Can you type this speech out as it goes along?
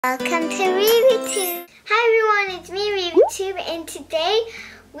Welcome to Riri Tube. Hi everyone, it's me Riri Tube, and today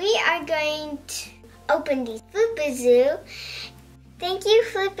we are going to open these FlipaZoo. Thank you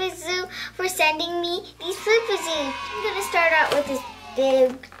FlipaZoo for sending me these FlipaZoo. I'm going to start out with this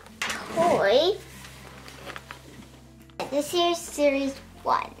big toy. This is Series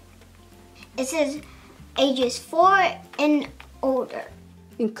 1. It says ages 4 and older.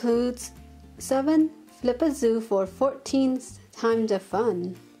 Includes 7 FlipaZoo for 14 times of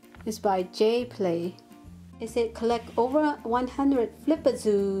fun. It's by J Play. It said collect over 100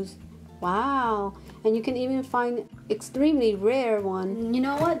 FlipaZoos. Wow! And you can even find extremely rare one. You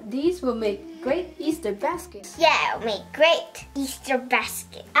know what? These will make great Easter baskets. Yeah, it'll make great Easter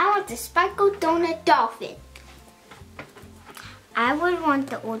basket. I want the Sparkle Donut Dolphin. I would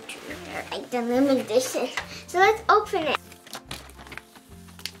want the ultra rare, like the limited edition. So let's open it.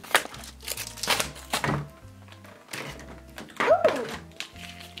 Ooh!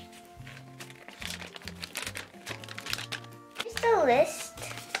 Here's the list.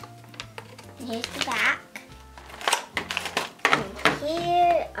 And here's the back. And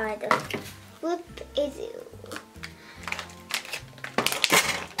here are the FlipaZoo.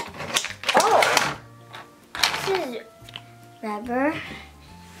 Oh! This is rubber.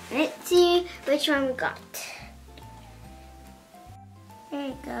 Let's see which one we got. There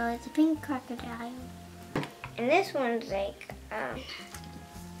you go, it's a pink crocodile. And this one's like,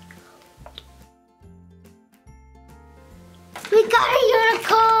 we got a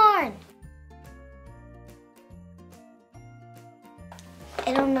unicorn!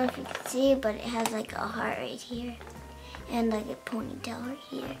 I don't know if you can see it, but it has like a heart right here. And like a ponytail right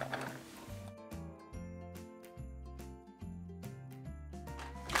here.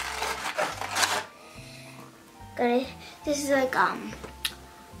 This is like a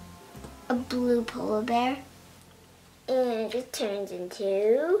blue polar bear, and it turns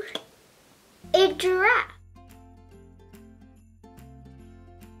into a giraffe.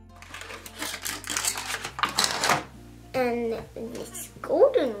 And this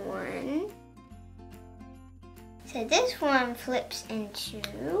golden one, so this one flips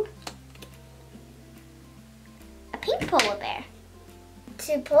into a pink polar bear.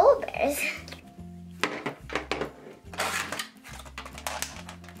 2 polar bears.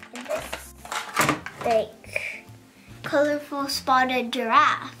 Like colorful spotted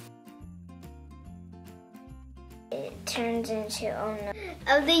giraffe. It turns into, oh no,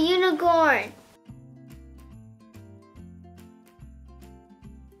 of the unicorn.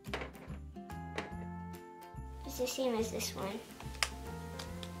 It's the same as this one.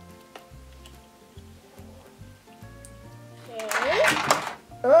 Okay.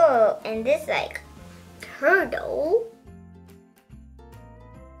 Oh, and this like turtle.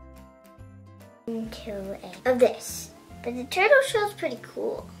 Into of this, but the turtle shell's pretty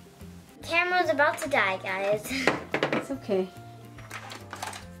cool. The camera's about to die, guys. It's okay.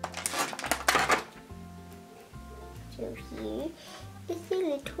 So here is a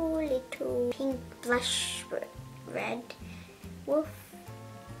little pink blush red wolf.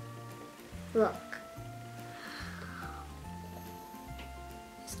 Look.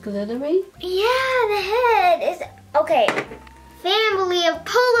 It's glittery? Yeah, the head is okay. Family of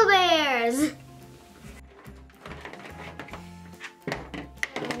polar bears.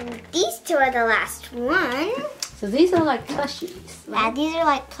 These 2 are the last one. So these are like plushies, right? Yeah, these are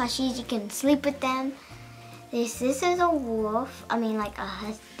like plushies. You can sleep with them. This is a wolf. I mean, like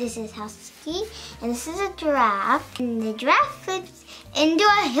this is husky, and this is a giraffe. And the giraffe flips into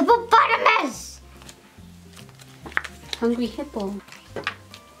a hippopotamus. Hungry hippo.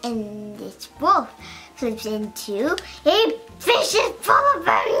 And this wolf flips into a fish is full of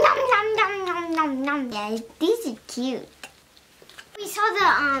them. Nom nom nom nom nom nom. Yeah, these are cute. We saw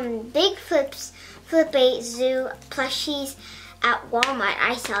the big FlipaZoo plushies at Walmart.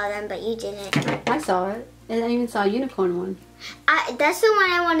 I saw them, but you didn't. I saw it. And I even saw a unicorn one. That's the one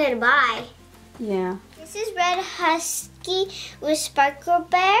I wanted to buy. Yeah. This is red husky with sparkle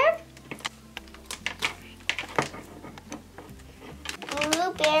bear.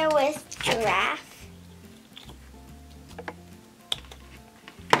 Blue bear with giraffe.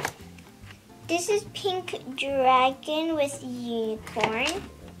 This is pink dragon with unicorn.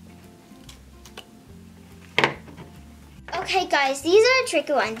 Okay guys, these are a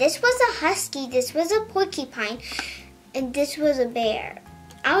tricky one. This was a husky, this was a porcupine, and this was a bear.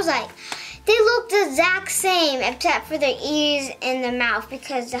 I was like, they look the exact same except for their ears and the mouth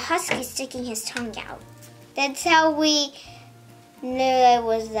because the husky's sticking his tongue out. That's how we knew it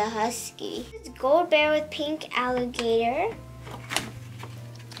was the husky. This is gold bear with pink alligator.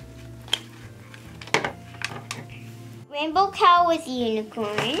 Rainbow cow with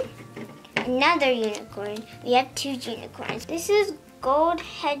unicorn. Another unicorn. We have 2 unicorns. This is gold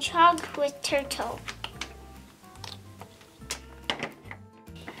hedgehog with turtle.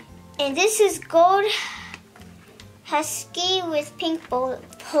 And this is gold husky with pink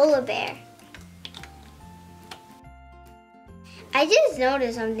polar bear. I just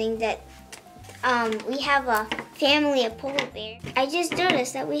noticed something that we have a family of polar bears. I just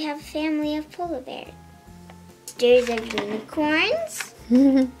noticed that we have a family of polar bears. There's a unicorns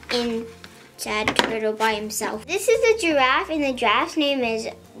and sad turtle by himself. This is a giraffe, and the giraffe's name is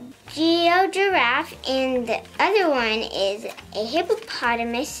Geo Giraffe, and the other one is a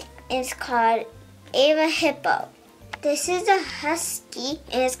hippopotamus, and it's called Ava Hippo. This is a husky,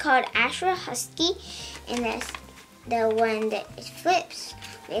 and it's called Ashra Husky, and that's the one that it flips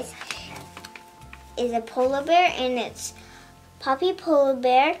with is a polar bear, and it's Poppy Polar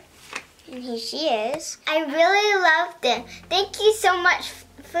Bear, and here she is. I really love them. Thank you so much,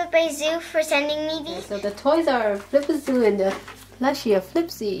 FlipaZoo, for sending me these. So the toys are FlipaZoo and the plushie of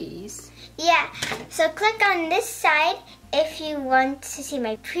Flipsies. Yeah, so click on this side if you want to see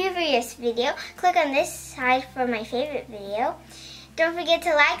my previous video. Click on this side for my favorite video. Don't forget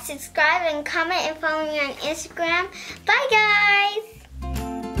to like, subscribe, and comment, and follow me on Instagram. Bye, guys!